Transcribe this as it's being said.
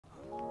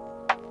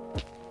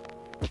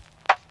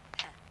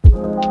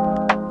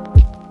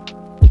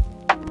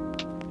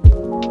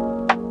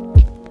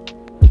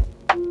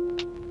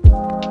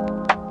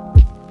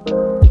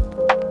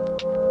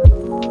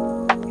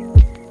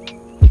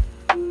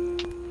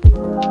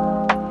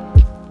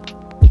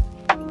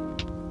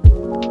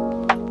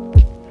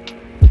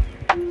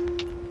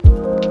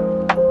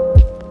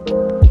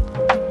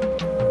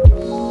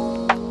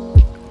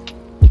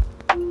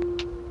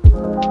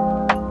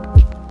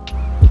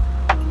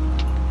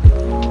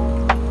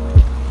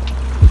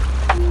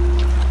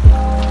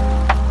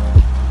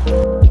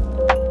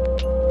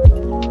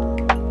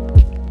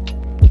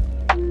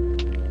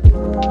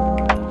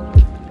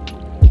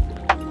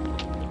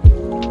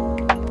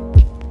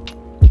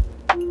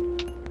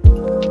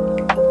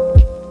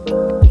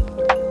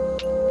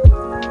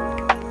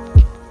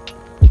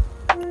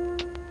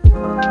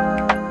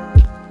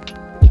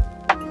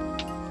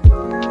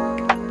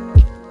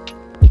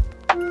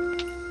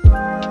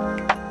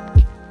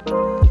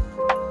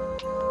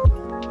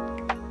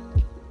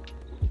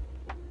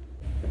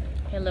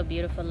Hello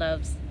beautiful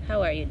loves,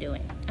 how are you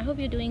doing? I hope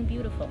you're doing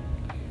beautiful.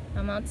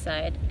 I'm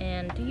outside,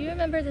 and do you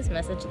remember this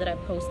message that I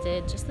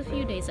posted just a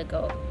few days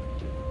ago?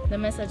 The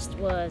message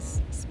was,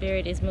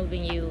 Spirit is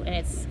moving you and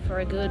it's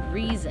for a good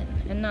reason,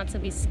 and not to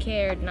be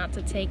scared, not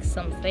to take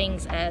some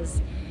things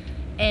as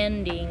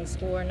endings,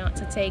 or not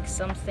to take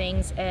some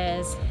things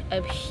as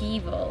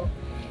upheaval.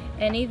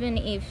 And even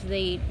if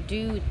they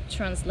do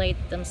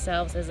translate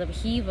themselves as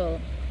upheaval,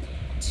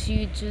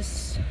 to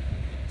just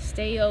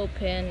stay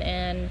open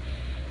and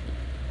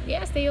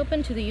stay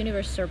open to the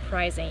universe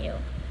surprising you.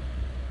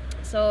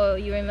 So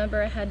you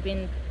remember I had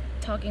been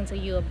talking to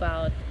you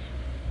about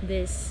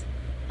this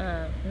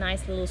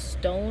nice little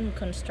stone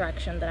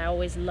construction that I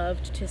always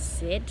loved to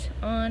sit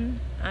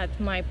on at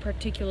my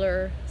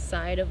particular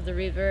side of the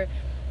river,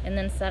 and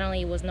then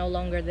suddenly it was no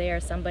longer there.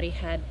 Somebody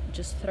had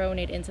just thrown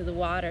it into the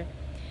water,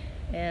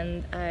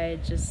 and I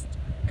just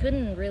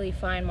couldn't really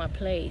find my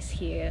place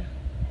here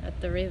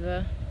at the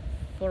river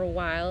for a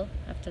while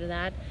after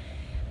that,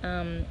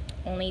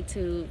 only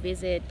to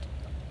visit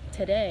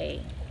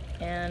today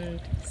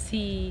and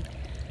see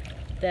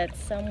that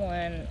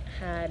someone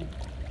had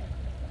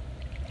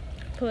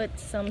put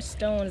some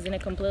stones in a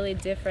completely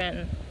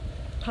different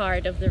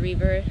part of the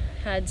river,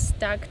 had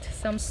stacked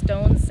some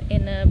stones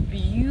in a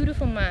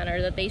beautiful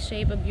manner that they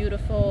shape a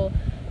beautiful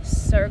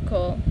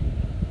circle.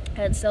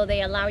 And so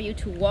they allow you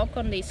to walk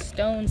on these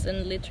stones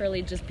and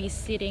literally just be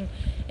sitting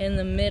in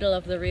the middle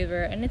of the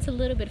river. And it's a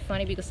little bit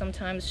funny because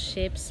sometimes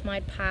ships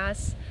might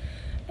pass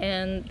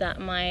and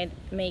that might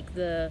make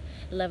the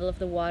level of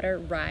the water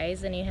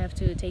rise, and you have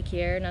to take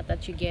care not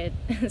that you get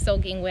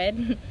soaking wet.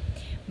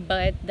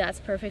 But that's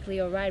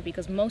perfectly alright,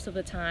 because most of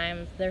the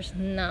time there's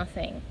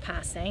nothing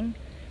passing.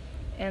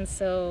 And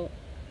so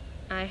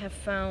I have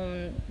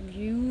found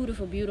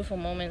beautiful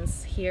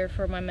moments here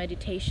for my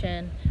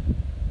meditation,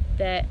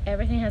 that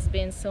everything has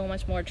been so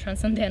much more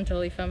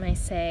transcendental, if I may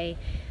say.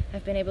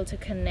 I've been able to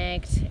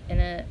connect in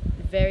a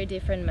very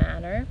different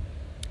manner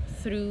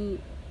through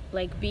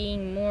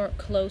being more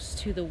close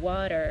to the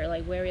water.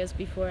 Whereas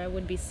before I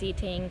would be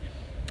sitting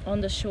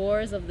on the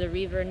shores of the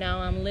river,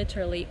 now I'm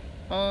literally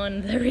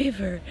on the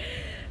river.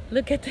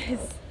 Look at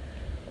this.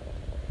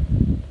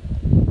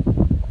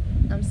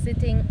 I'm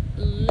sitting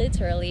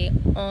literally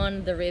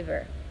on the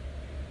river.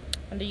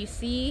 And do you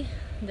see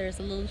there's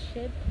a little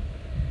ship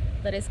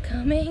that is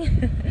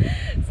coming?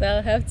 So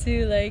I'll have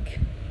to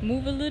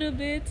move a little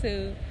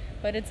bit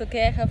but it's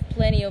okay. I have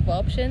plenty of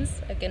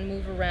options. I can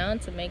move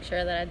around to make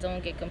sure that I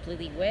don't get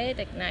completely wet.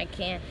 And I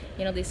can't,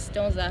 these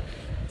stones are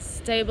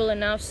stable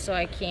enough so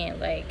I can't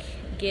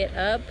get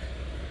up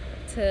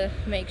to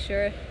make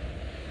sure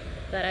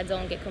that I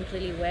don't get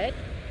completely wet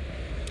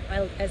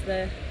as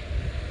the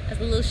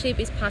little ship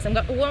is passing.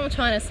 But what I'm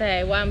trying to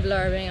say, why I'm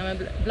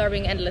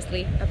blurbing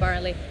endlessly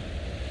apparently,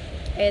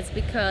 it's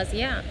because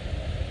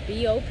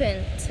be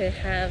open to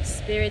have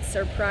spirit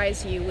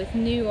surprise you with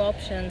new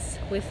options,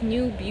 with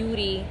new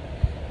beauty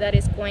that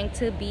is going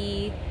to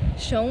be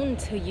shown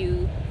to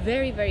you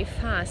very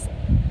fast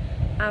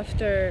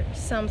after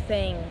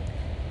something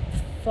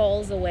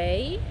falls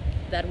away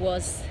that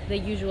was the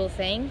usual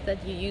thing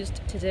that you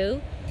used to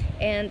do.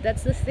 And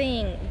that's the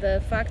thing,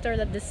 the factor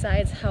that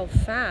decides how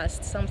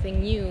fast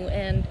something new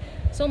and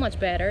so much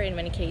better in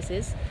many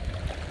cases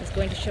is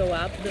going to show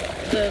up.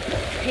 The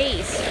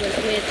pace with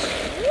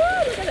which,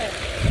 whoa, look at that.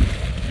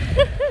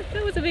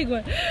 That was a big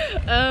one.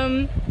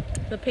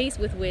 The pace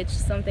with which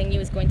something new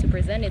is going to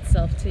present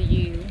itself to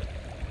you,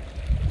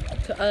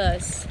 to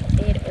us,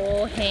 it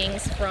all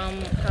hangs from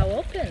how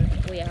open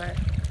we are,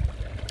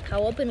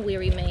 how open we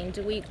remain.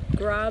 Do we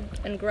grab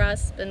and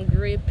grasp and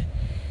grip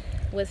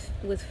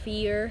with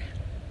fear?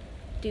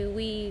 Do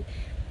we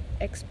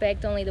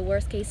expect only the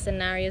worst case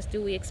scenarios?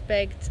 Do we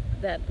expect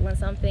that when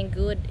something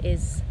good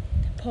is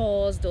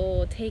paused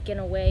or taken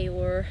away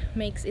or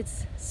makes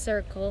its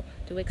circle,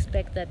 do we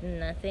expect that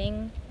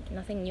nothing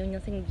new,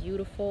 nothing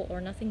beautiful,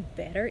 or nothing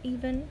better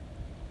even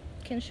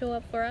can show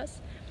up for us?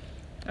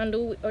 And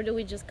do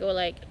we just go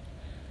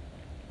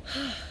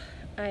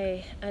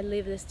I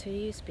leave this to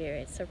you,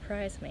 Spirit,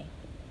 surprise me?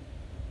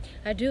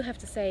 I do have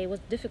to say it was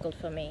difficult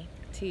for me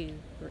to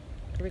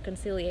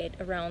reconciliate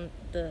around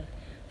the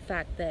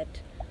fact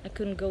that I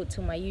couldn't go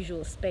to my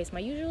usual space. My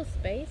usual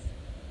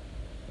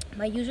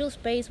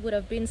space would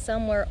have been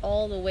somewhere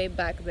all the way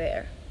back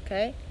there,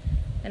 okay?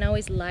 And I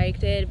always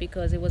liked it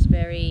because it was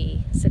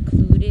very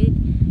secluded.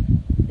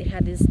 It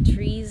had these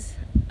trees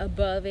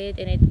above it,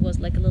 and it was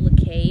like a little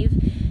cave.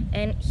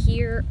 And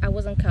here I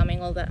wasn't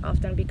coming all that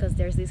often because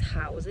there's these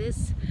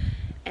houses,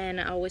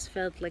 and I always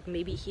felt like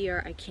maybe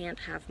here I can't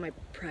have my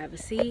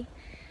privacy.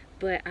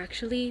 But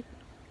actually,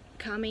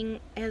 coming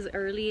as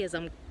early as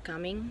I'm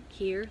coming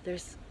here,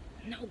 there's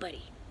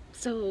nobody,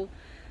 so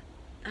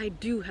I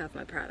do have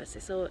my privacy,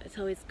 so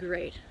it's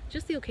great.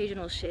 Just the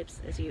occasional ships,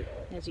 as you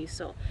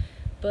saw,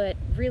 but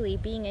really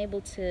being able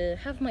to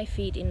have my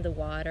feet in the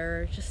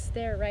water, just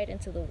stare right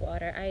into the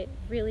water,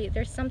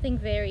 there's something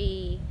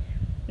very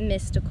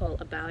mystical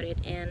about it.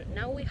 And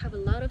now we have a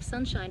lot of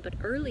sunshine, but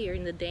earlier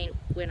in the day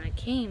when I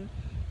came,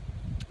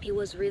 it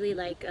was really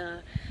like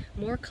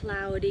more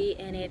cloudy,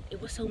 and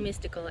it was so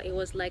mystical. It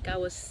was like I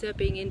was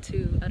stepping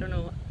into, I don't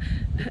know,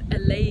 a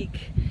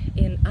lake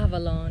in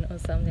Avalon or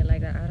something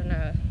like that. I don't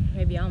know,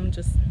 maybe I'm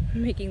just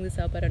making this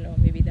up, I don't know,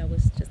 maybe that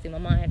was just in my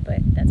mind, but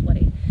that's what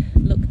it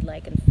looked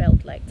like and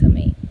felt like to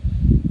me.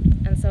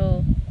 And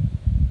so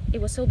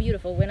it was so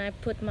beautiful. When I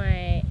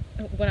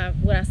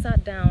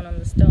sat down on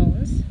the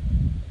stones,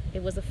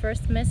 it was the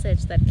first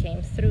message that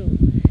came through,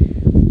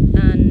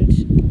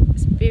 and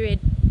Spirit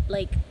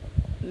like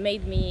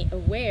made me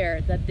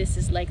aware that this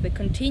is like the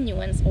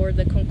continuance or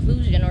the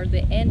conclusion or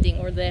the ending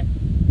or the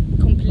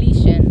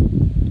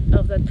completion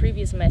of that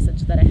previous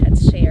message that I had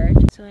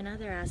shared. So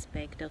another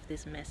aspect of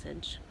this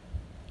message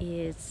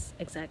is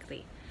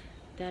exactly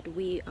that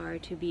we are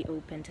to be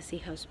open to see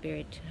how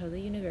the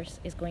universe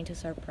is going to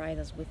surprise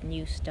us with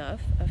new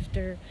stuff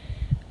after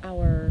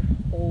our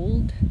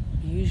old,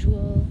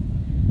 usual,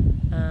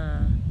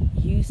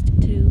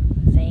 used to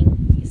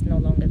thing is no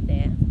longer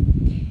there,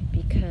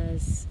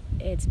 because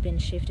it's been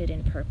shifted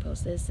in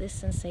purpose. There's this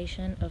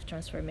sensation of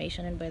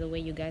transformation, and by the way,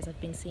 you guys have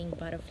been seeing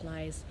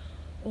butterflies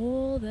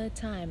all the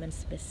time, and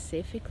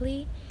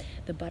specifically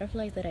the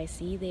butterflies that I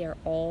see, they are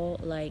all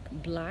like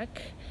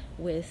black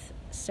with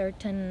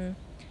certain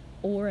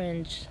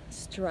orange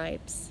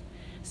stripes.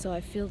 So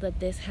I feel that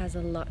this has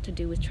a lot to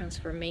do with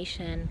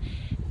transformation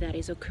that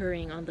is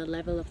occurring on the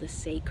level of the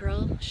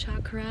sacral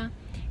chakra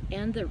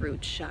and the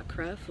root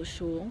chakra for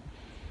sure.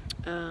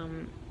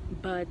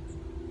 But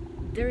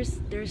there's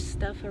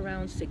stuff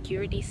around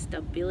security,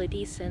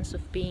 stability, sense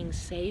of being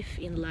safe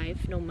in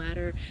life no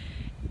matter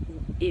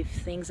if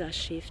things are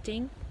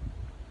shifting.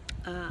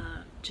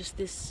 Just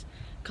this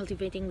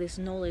cultivating this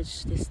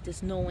knowledge,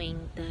 this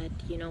knowing that,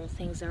 you know,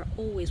 things are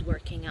always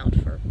working out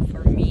for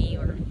me,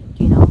 or,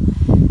 you know,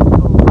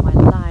 for my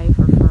life,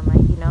 or for my,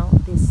 you know,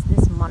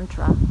 this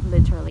mantra,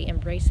 literally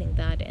embracing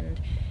that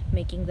and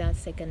making that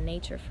second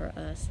nature for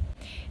us.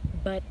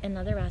 But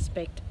another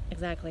aspect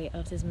exactly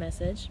of this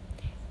message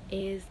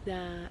is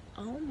that,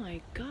 oh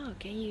my god,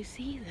 can you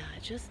see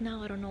that? Just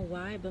now, I don't know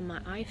why, but my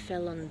eye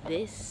fell on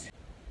this.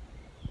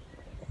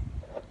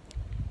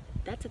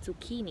 That's a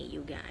zucchini,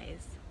 you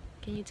guys.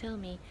 Can you tell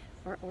me?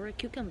 Or a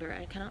cucumber.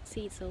 I cannot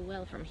see it so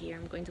well from here.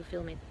 I'm going to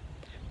film it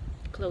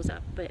close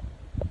up, but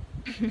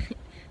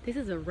this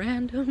is a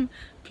random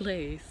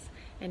place,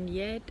 and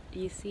yet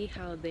you see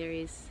how there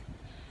is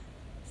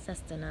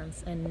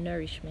sustenance and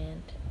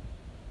nourishment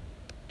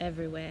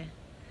everywhere.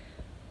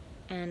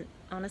 And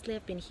honestly,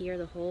 I've been here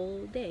the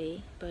whole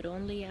day, but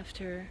only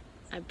after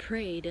I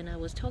prayed, and I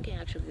was talking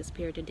actually to the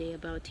Spirit today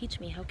about, teach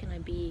me, how can I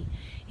be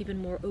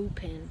even more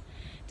open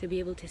to be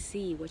able to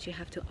see what you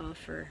have to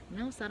offer.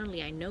 Now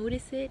suddenly I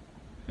notice it.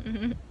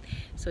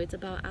 So it's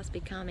about us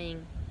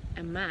becoming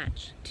a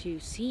match to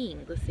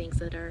seeing the things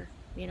that are,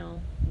 you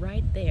know,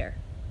 right there.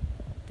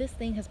 This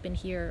thing has been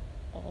here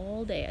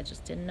all day, I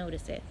just didn't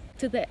notice it.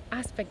 To the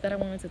aspect that I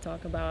wanted to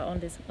talk about on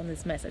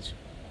this message,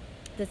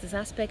 there's this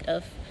aspect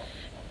of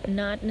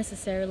not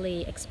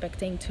necessarily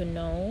expecting to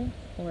know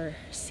or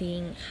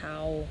seeing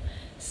how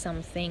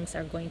some things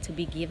are going to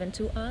be given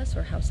to us,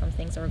 or how some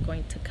things are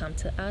going to come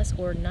to us,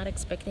 or not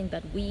expecting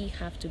that we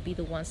have to be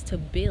the ones to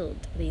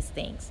build these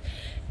things.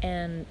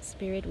 And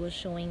Spirit was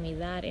showing me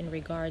that in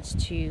regards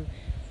to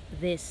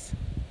this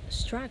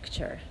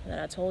structure that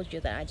I told you,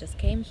 that I just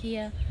came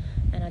here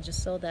and I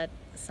just saw that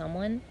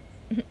someone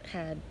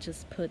had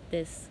just put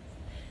this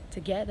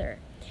together.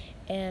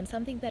 And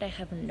something that I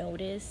have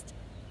noticed,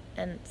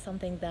 and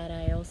something that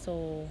I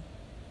also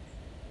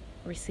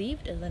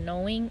received as a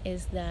knowing,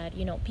 is that,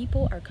 you know,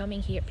 people are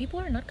coming here. People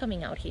are not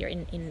coming out here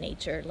in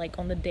nature like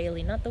on the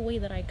daily, not the way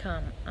that I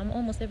come. I'm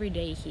almost every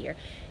day here.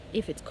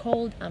 If it's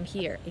cold, I'm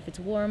here. If it's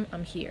warm,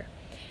 I'm here.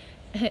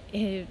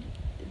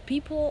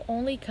 People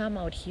only come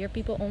out here,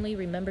 people only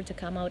remember to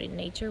come out in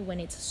nature when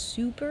it's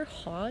super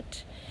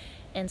hot,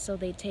 and so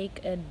they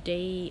take a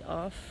day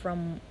off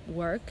from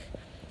work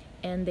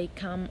and they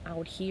come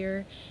out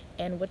here,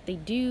 and what they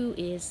do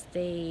is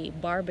they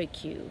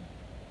barbecue.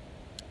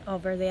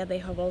 Over there they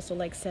have also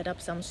like set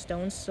up some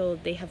stones, so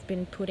they have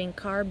been putting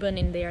carbon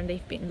in there, and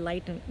they've been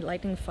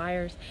lighting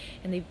fires,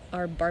 and they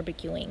are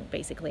barbecuing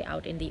basically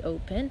out in the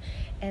open.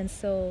 And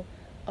so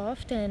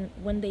often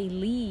when they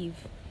leave,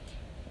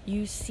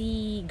 you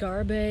see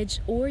garbage,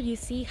 or you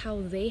see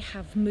how they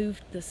have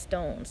moved the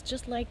stones,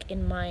 just like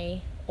in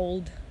my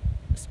old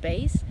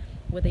space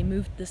where they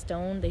moved the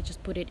stone, they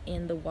just put it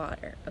in the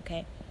water.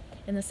 Okay,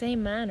 in the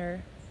same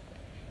manner,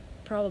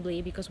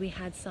 probably because we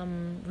had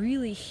some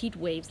really heat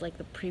waves like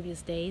the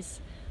previous days,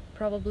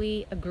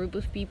 probably a group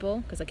of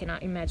people, because I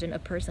cannot imagine a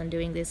person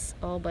doing this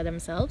all by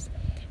themselves,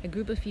 a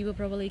group of people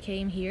probably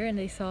came here and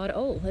they thought,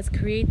 oh, let's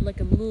create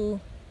like a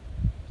little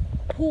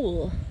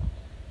pool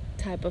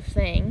type of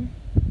thing,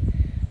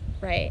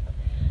 right?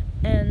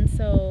 And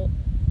so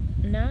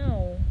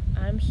now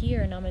I'm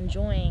here and I'm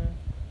enjoying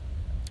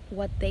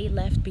what they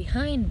left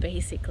behind.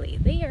 Basically,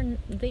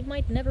 they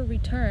might never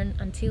return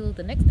until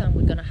the next time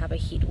we're gonna have a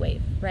heat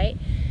wave, right?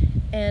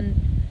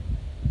 And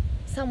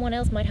someone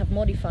else might have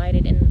modified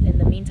it in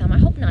the meantime. I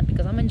hope not,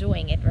 because I'm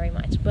enjoying it very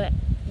much. But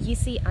you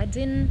see, I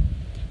didn't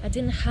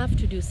have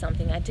to do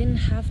something. I didn't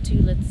have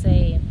to, let's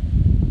say,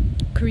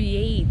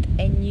 create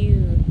a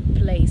new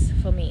place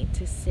for me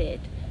to sit.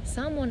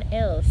 Someone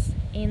else,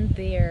 in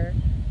their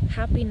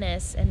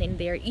happiness and in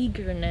their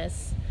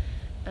eagerness,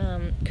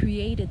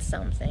 created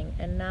something,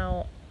 and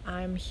now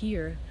I'm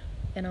here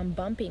and I'm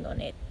bumping on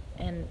it,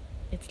 and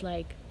it's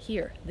like,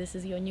 here, this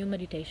is your new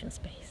meditation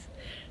space.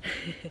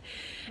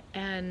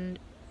 And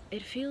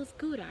it feels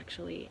good,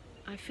 actually.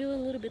 I feel a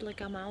little bit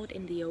like I'm out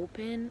in the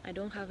open. I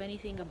don't have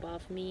anything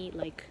above me.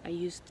 Like, I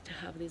used to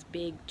have this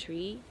big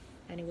tree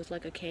and it was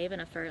like a cave,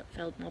 and I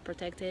felt more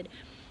protected.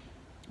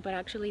 But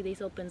actually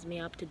this opens me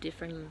up to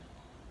different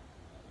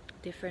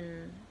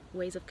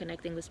ways of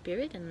connecting with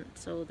spirit, and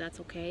so that's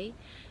okay.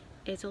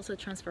 It's also a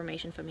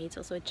transformation for me. It's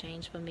also a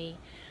change for me.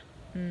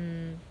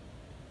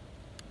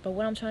 But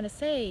what I'm trying to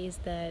say is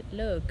that,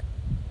 look,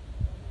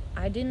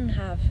 I didn't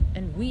have,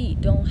 and we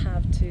don't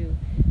have to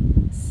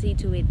see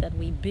to it that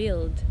we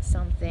build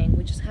something.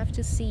 We just have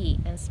to see,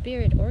 and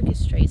spirit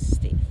orchestrates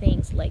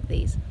things like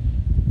this.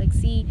 Like,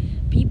 see,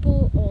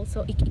 people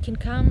also, it can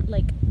come,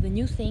 like, the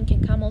new thing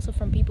can come also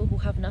from people who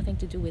have nothing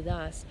to do with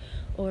us,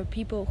 or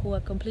people who are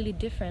completely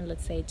different,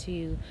 let's say,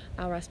 to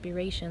our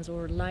aspirations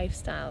or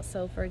lifestyle.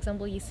 So for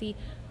example, you see,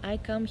 I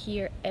come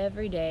here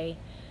every day.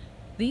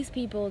 These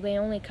people, they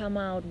only come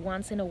out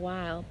once in a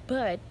while,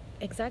 but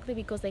exactly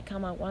because they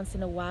come out once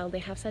in a while, they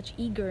have such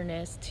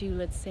eagerness to,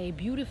 let's say,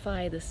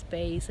 beautify the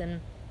space and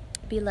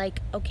be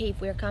like, okay,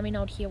 if we're coming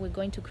out here, we're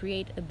going to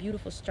create a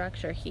beautiful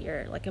structure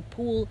here, like a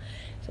pool,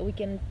 so we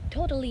can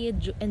totally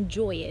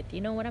enjoy it.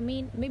 You know what I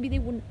mean? Maybe they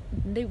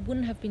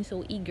wouldn't have been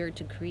so eager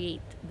to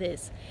create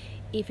this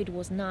if it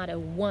was not a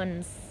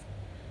once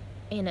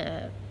in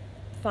a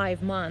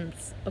 5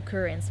 months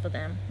occurrence for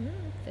them.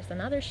 There's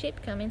another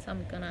ship coming, so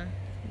I'm gonna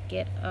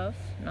get off.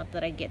 Not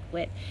that I get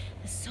wet.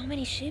 There's so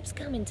many ships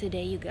coming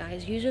today, you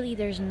guys. Usually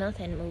there's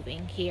nothing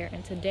moving here,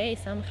 and today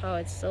somehow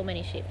it's so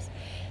many ships.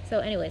 So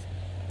anyways,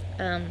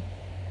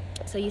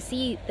 so you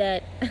see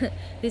that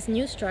this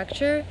new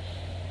structure,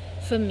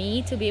 for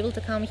me to be able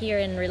to come here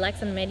and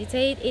relax and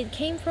meditate, it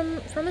came from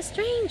a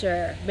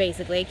stranger,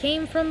 basically. It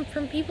came from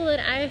people that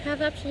I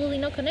have absolutely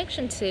no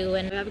connection to,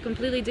 and have a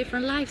completely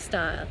different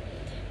lifestyle.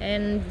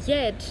 And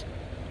yet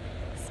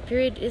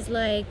spirit is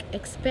like,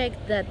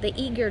 expect that the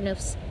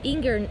eagerness,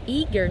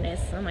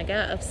 oh my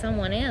god, of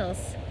someone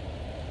else,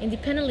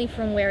 independently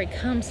from where it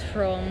comes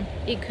from,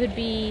 it could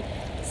be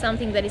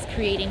something that is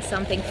creating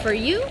something for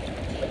you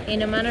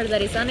in a manner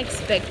that is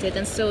unexpected.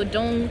 And so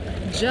don't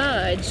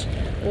judge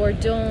or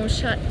don't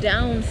shut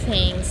down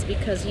things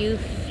because you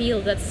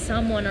feel that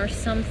someone or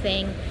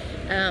something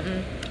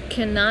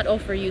cannot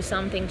offer you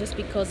something just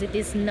because it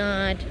is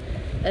not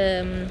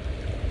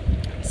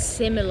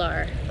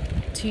similar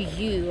to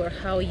you or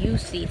how you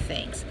see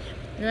things.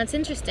 And that's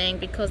interesting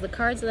because the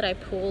cards that I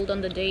pulled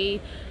on the day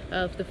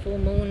of the full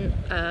moon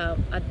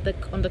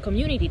on the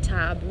community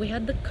tab, we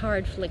had the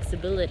card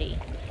flexibility,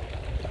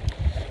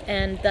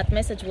 and that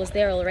message was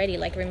there already,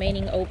 like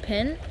remaining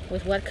open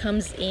with what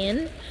comes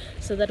in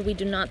so that we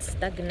do not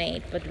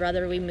stagnate but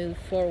rather we move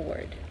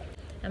forward.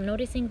 I'm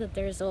noticing that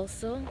there's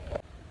also,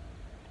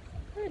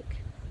 look,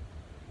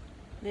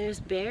 there's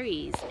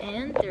berries,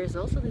 and there's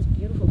also this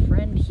beautiful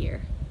friend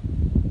here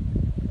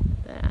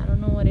that I don't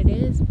know what it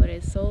is, but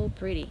it's so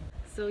pretty.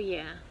 So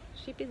yeah,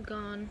 ship is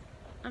gone.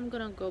 I'm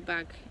gonna go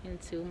back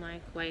into my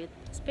quiet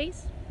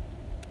space,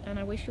 and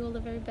I wish you all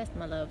the very best,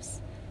 my loves.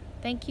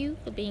 Thank you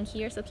for being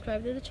here.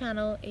 Subscribe to the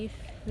channel if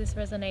this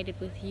resonated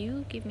with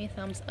you. Give me a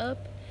thumbs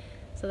up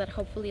so that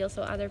hopefully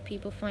also other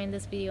people find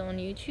this video on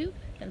YouTube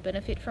and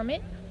benefit from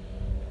it.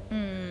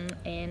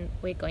 And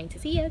we're going to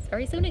see us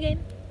very soon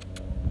again.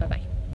 Bye bye.